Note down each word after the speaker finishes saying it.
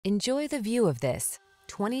Enjoy the view of this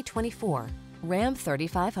 2024 Ram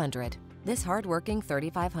 3500. This hard-working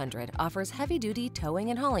 3500 offers heavy-duty towing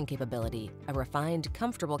and hauling capability, a refined,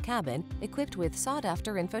 comfortable cabin equipped with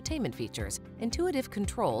sought-after infotainment features, intuitive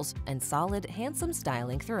controls, and solid, handsome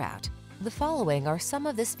styling throughout. The following are some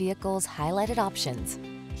of this vehicle's highlighted options: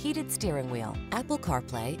 heated steering wheel, Apple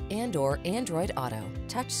CarPlay and/or Android Auto,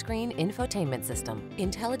 touchscreen infotainment system,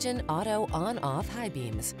 intelligent auto on-off high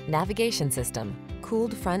beams, navigation system,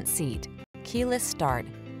 cooled front seat, keyless start,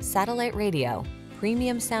 satellite radio,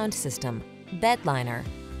 premium sound system, bed liner.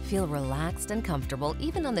 Feel relaxed and comfortable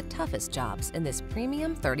even on the toughest jobs in this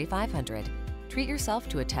premium 3500. Treat yourself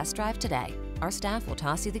to a test drive today. Our staff will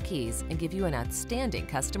toss you the keys and give you an outstanding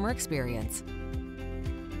customer experience.